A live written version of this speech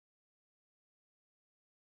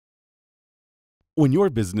When your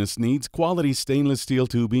business needs quality stainless steel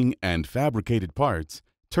tubing and fabricated parts,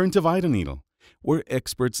 turn to VitaNeedle. We're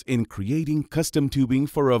experts in creating custom tubing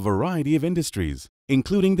for a variety of industries,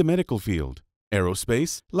 including the medical field,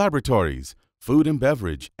 aerospace, laboratories, food and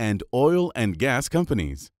beverage, and oil and gas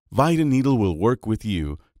companies. VitaNeedle will work with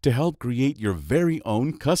you to help create your very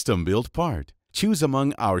own custom-built part. Choose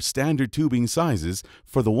among our standard tubing sizes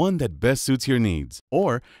for the one that best suits your needs,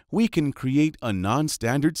 or we can create a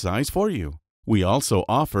non-standard size for you. We also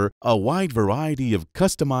offer a wide variety of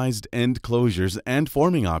customized end closures and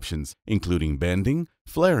forming options, including bending,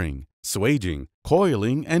 flaring, swaging,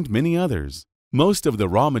 coiling, and many others. Most of the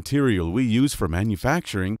raw material we use for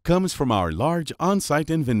manufacturing comes from our large on-site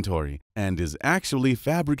inventory and is actually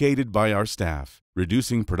fabricated by our staff,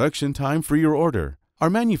 reducing production time for your order. Our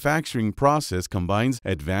manufacturing process combines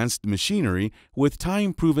advanced machinery with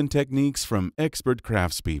time-proven techniques from expert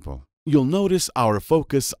craftspeople. You'll notice our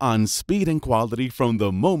focus on speed and quality from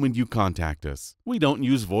the moment you contact us. We don't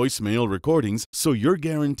use voicemail recordings, so you're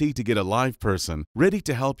guaranteed to get a live person ready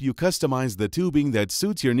to help you customize the tubing that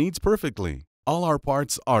suits your needs perfectly. All our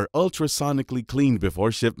parts are ultrasonically cleaned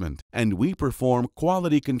before shipment, and we perform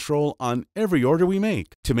quality control on every order we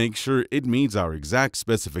make to make sure it meets our exact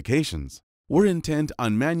specifications. We're intent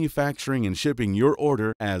on manufacturing and shipping your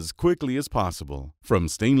order as quickly as possible. From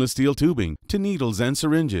stainless steel tubing to needles and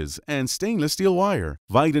syringes and stainless steel wire,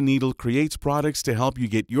 VitaNeedle creates products to help you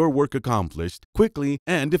get your work accomplished quickly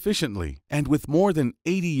and efficiently. And with more than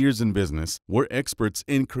 80 years in business, we're experts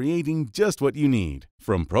in creating just what you need.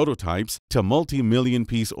 From prototypes to multi-million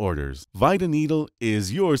piece orders, VitaNeedle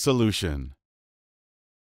is your solution.